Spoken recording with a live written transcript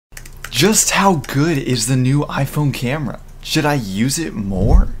Just how good is the new iPhone camera? Should I use it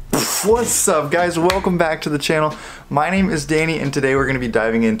more? What's up guys, welcome back to the channel. My name is Danny and today we're going to be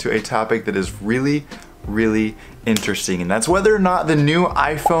diving into a topic that is really interesting, and that's whether or not the new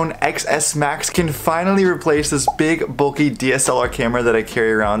iPhone XS Max can finally replace this big bulky DSLR camera that I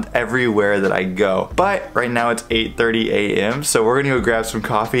carry around everywhere that I go. But right now it's 8:30 a.m. so we're gonna go grab some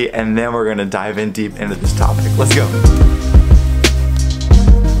coffee and then we're gonna dive in deep into this topic. Let's go.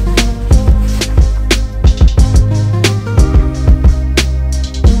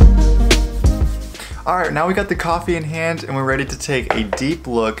 Alright, now we got the coffee in hand and we're ready to take a deep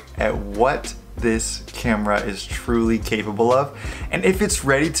look at what this camera is truly capable of and if it's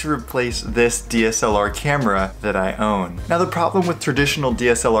ready to replace this DSLR camera that I own. Now the problem with traditional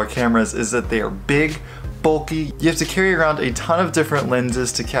DSLR cameras is that they are big, bulky, you have to carry around a ton of different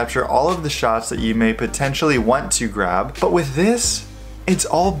lenses to capture all of the shots that you may potentially want to grab, but with this, it's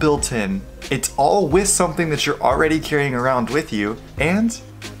all built in. It's all with something that you're already carrying around with you, and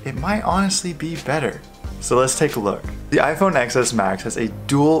it might honestly be better. So let's take a look. The iPhone XS Max has a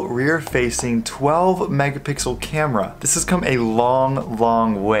dual rear-facing 12 megapixel camera. This has come a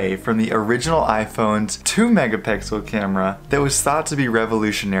long way from the original iPhone's 2 megapixel camera that was thought to be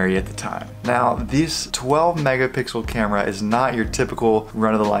revolutionary at the time. Now, this 12 megapixel camera is not your typical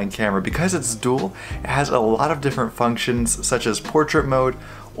run-of-the-line camera. Because it's dual, it has a lot of different functions such as portrait mode,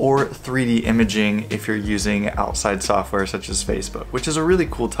 or 3D imaging if you're using outside software such as Facebook, which is a really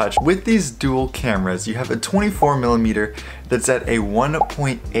cool touch. With these dual cameras, you have a 24mm that's at a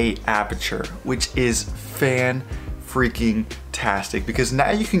 1.8 aperture, which is fan-freaking-tastic because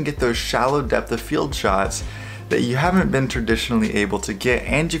now you can get those shallow depth of field shots that you haven't been traditionally able to get,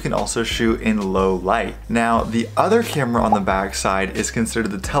 and you can also shoot in low light. Now, the other camera on the back side is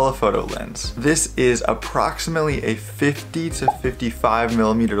considered the telephoto lens. This is approximately a 50 to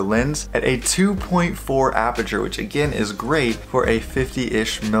 55mm lens at a 2.4 aperture, which again is great for a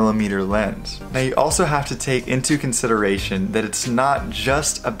 50-ish millimeter lens. Now, you also have to take into consideration that it's not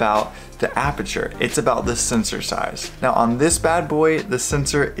just about the aperture, it's about the sensor size. Now, on this bad boy, the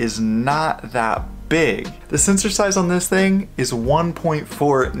sensor is not that big. The sensor size on this thing is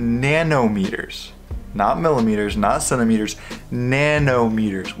 1.4 nanometers. Not millimeters, not centimeters,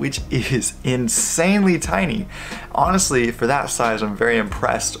 nanometers, which is insanely tiny. Honestly, for that size, I'm very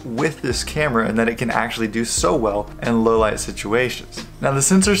impressed with this camera and that it can actually do so well in low light situations. Now the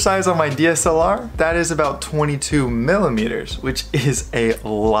sensor size on my DSLR, that is about 22 millimeters, which is a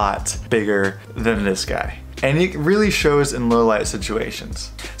lot bigger than this guy. And it really shows in low light situations.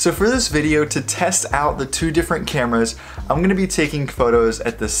 So for this video, to test out the two different cameras, I'm gonna be taking photos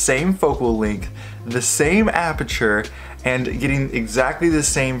at the same focal length, the same aperture, and getting exactly the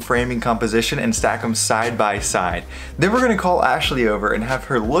same framing composition and stack them side by side. Then we're gonna call Ashley over and have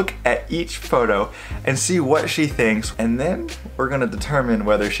her look at each photo and see what she thinks, and then we're gonna determine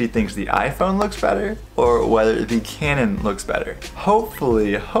whether she thinks the iPhone looks better or whether the Canon looks better.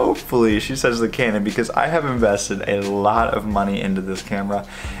 Hopefully she says the Canon, because I have invested a lot of money into this camera,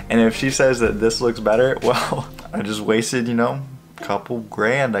 and if she says that this looks better, well, I just wasted, you know, couple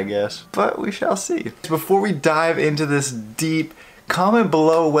grand, I guess, but we shall see. Before we dive into this deep, comment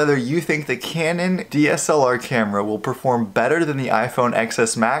below whether you think the Canon DSLR camera will perform better than the iPhone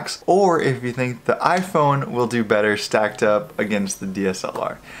XS Max, or if you think the iPhone will do better stacked up against the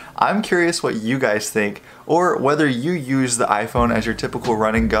DSLR. I'm curious what you guys think, or whether you use the iPhone as your typical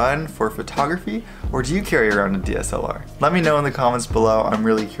run and gun for photography, or do you carry around a DSLR? Let me know in the comments below. I'm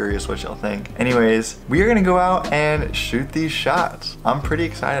really curious what y'all think. Anyways, we are gonna go out and shoot these shots. I'm pretty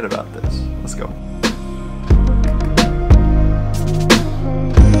excited about this. Let's go.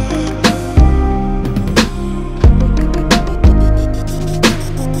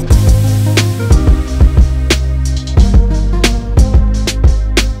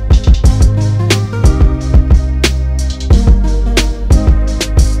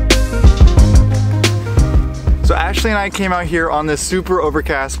 Ashley and I came out here on this super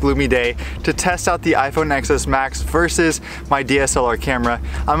overcast, gloomy day to test out the iPhone XS Max versus my DSLR camera.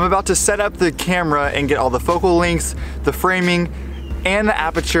 I'm about to set up the camera and get all the focal lengths, the framing, and the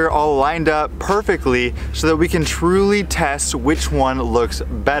aperture all lined up perfectly so that we can truly test which one looks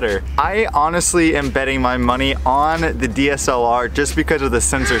better. I honestly am betting my money on the DSLR just because of the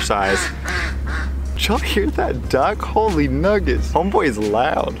sensor size. Did y'all hear that duck? Holy nuggets. Homeboy is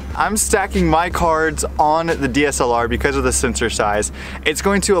loud. I'm stacking my cards on the DSLR because of the sensor size. It's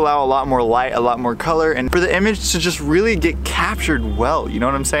going to allow a lot more light, a lot more color, and for the image to just really get captured well, you know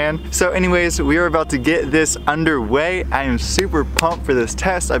what I'm saying? So anyways, we are about to get this underway. I am super pumped for this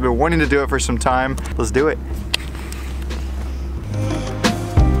test. I've been wanting to do it for some time. Let's do it.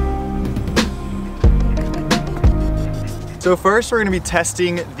 So first we're going to be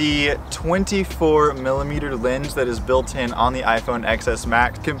testing the 24mm lens that is built in on the iPhone XS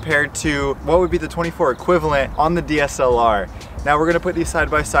Max compared to what would be the 24 equivalent on the DSLR. Now we're going to put these side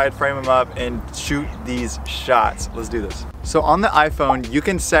by side, frame them up, and shoot these shots. Let's do this. So on the iPhone, you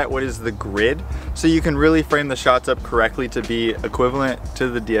can set what is the grid, so you can really frame the shots up correctly to be equivalent to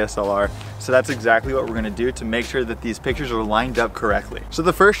the DSLR. So that's exactly what we're gonna do to make sure that these pictures are lined up correctly. So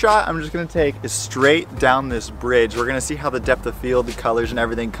the first shot I'm just gonna take is straight down this bridge. We're gonna see how the depth of field, the colors, and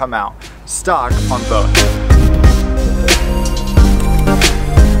everything come out stock on both.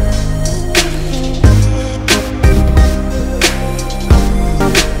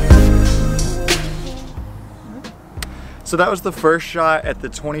 So that was the first shot at the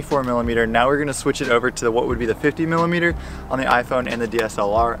 24mm. Now we're gonna switch it over to what would be the 50mm on the iPhone and the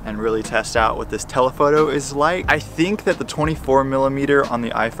DSLR and really test out what this telephoto is like. I think that the 24mm on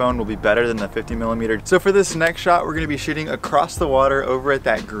the iPhone will be better than the 50mm. So for this next shot, we're gonna be shooting across the water over at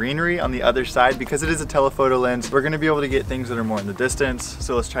that greenery on the other side. Because it is a telephoto lens, we're gonna be able to get things that are more in the distance.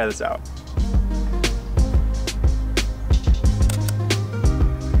 So let's try this out.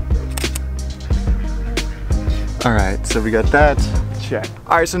 All right, so we got that, check.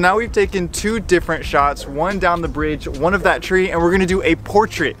 All right, so now we've taken two different shots, one down the bridge, one of that tree, and we're gonna do a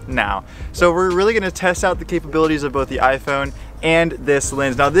portrait now. So we're really gonna test out the capabilities of both the iPhone and this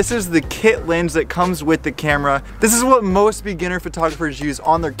lens. Now this is the kit lens that comes with the camera. This is what most beginner photographers use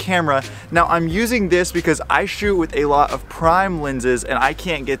on their camera. Now I'm using this because I shoot with a lot of prime lenses and I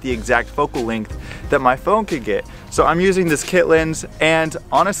can't get the exact focal length that my phone could get. So I'm using this kit lens, and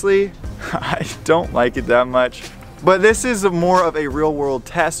honestly, I don't like it that much. But this is more of a real world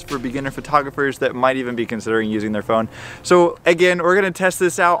test for beginner photographers that might even be considering using their phone. So again, we're gonna test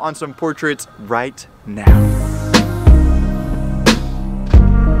this out on some portraits right now.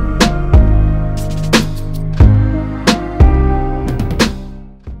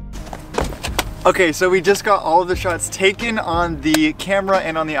 Okay, so we just got all of the shots taken on the camera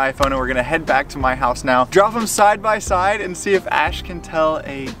and on the iPhone, and we're gonna head back to my house now, drop them side by side, and see if Ash can tell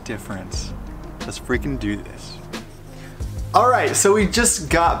a difference. Let's freaking do this. All right, so we just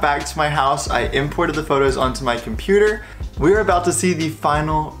got back to my house. I imported the photos onto my computer. We're about to see the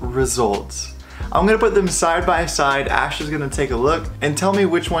final results. I'm gonna put them side by side. Ash is gonna take a look and tell me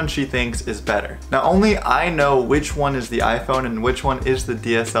which one she thinks is better. Now only I know which one is the iPhone and which one is the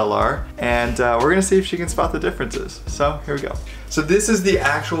DSLR, and we're gonna see if she can spot the differences. So here we go. So this is the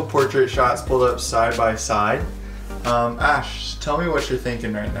actual portrait shots pulled up side by side. Ash, tell me what you're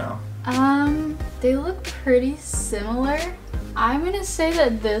thinking right now. They look pretty similar. I'm gonna say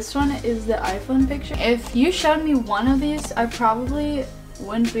that this one is the iPhone picture. If you showed me one of these, I probably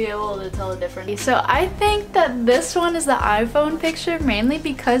wouldn't be able to tell the difference. So I think that this one is the iPhone picture, mainly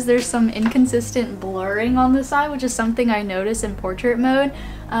because there's some inconsistent blurring on the side, which is something I noticed in portrait mode.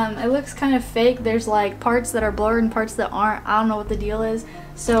 It looks kind of fake. There's like parts that are blurred and parts that aren't. I don't know what the deal is.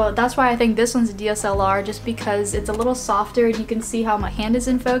 So that's why I think this one's a DSLR, just because it's a little softer and you can see how my hand is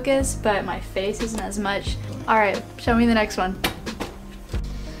in focus, but my face isn't as much. All right, show me the next one.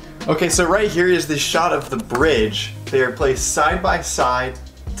 Okay, so right here is the shot of the bridge. They are placed side by side.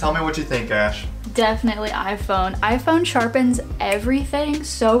 Tell me what you think, Ash. Definitely iPhone. iPhone sharpens everything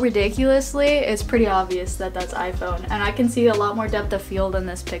so ridiculously. It's pretty obvious that that's iPhone. And I can see a lot more depth of field in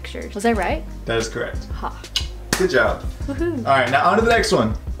this picture. Was I right? That is correct. Ha. Good job. Woohoo. All right, now on to the next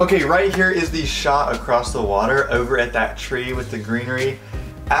one. Okay, right here is the shot across the water over at that tree with the greenery.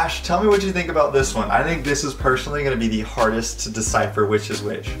 Ash, tell me what you think about this one. I think this is personally gonna be the hardest to decipher which is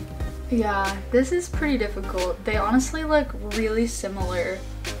which. Yeah, this is pretty difficult. They honestly look really similar.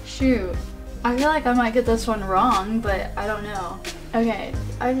 Shoot. I feel like I might get this one wrong, but I don't know. Okay,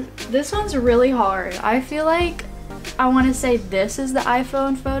 this one's really hard. I feel like I want to say this is the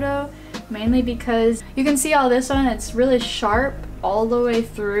iPhone photo, mainly because you can see how this one, it's really sharp all the way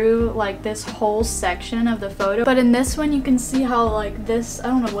through like this whole section of the photo, but in this one you can see how like this, I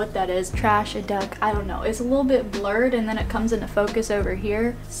don't know what that is, trash, a duck, I don't know, it's a little bit blurred and then it comes into focus over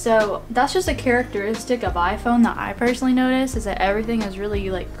here. So that's just a characteristic of iPhone that I personally notice, is that everything is really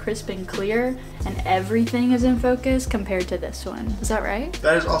like crisp and clear and everything is in focus compared to this one. Is that right?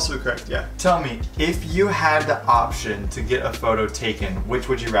 That is also correct, yeah. Tell me, if you had the option to get a photo taken, which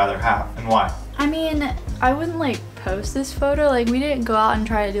would you rather have and why? I mean, I wouldn't like post this photo, like we didn't go out and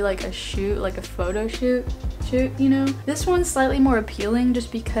try to do like a shoot, like a photo shoot, you know? This one's slightly more appealing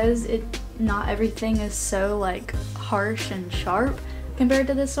just because not everything is so like harsh and sharp. compared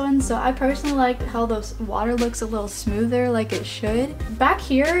to this one, so I personally like how the water looks a little smoother like it should. Back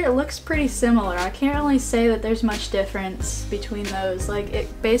here it looks pretty similar. I can't really say that there's much difference between those. Like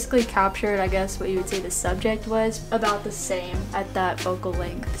it basically captured, I guess what you would say the subject was, about the same at that focal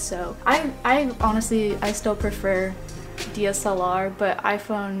length. So I honestly, I still prefer DSLR, but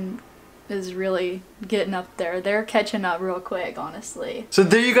iPhone is really getting up there. They're catching up real quick, honestly. So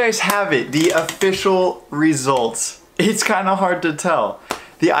there you guys have it, the official results. It's kind of hard to tell.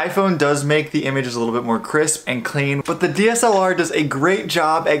 The iPhone does make the images a little bit more crisp and clean, but the DSLR does a great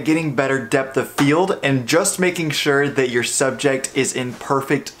job at getting better depth of field and just making sure that your subject is in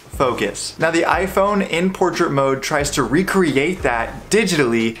perfect focus. Now the iPhone in portrait mode tries to recreate that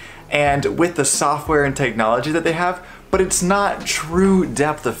digitally and with the software and technology that they have, but it's not true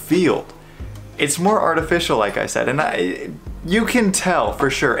depth of field. It's more artificial, like I said, and you can tell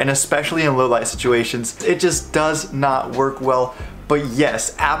for sure, and especially in low light situations, it just does not work well. But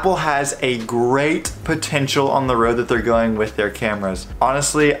yes, Apple has a great potential on the road that they're going with their cameras.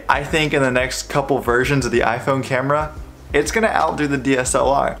 Honestly, I think in the next couple versions of the iPhone camera, it's gonna outdo the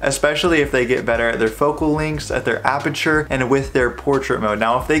DSLR, especially if they get better at their focal lengths, at their aperture, and with their portrait mode.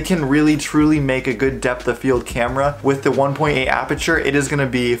 Now, if they can really truly make a good depth of field camera with the 1.8 aperture, it is gonna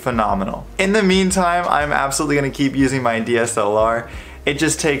be phenomenal. In the meantime, I'm absolutely gonna keep using my DSLR. It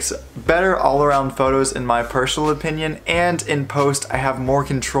just takes better all-around photos in my personal opinion, and in post I have more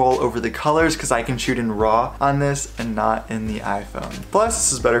control over the colors because I can shoot in RAW on this and not in the iPhone. Plus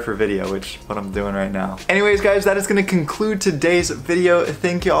this is better for video, which is what I'm doing right now. Anyways guys, that is going to conclude today's video.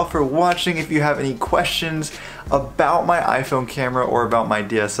 Thank you all for watching. If you have any questions about my iPhone camera or about my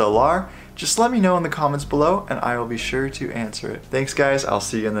DSLR, just let me know in the comments below and I will be sure to answer it. Thanks guys, I'll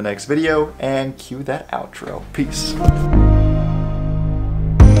see you in the next video, and cue that outro. Peace.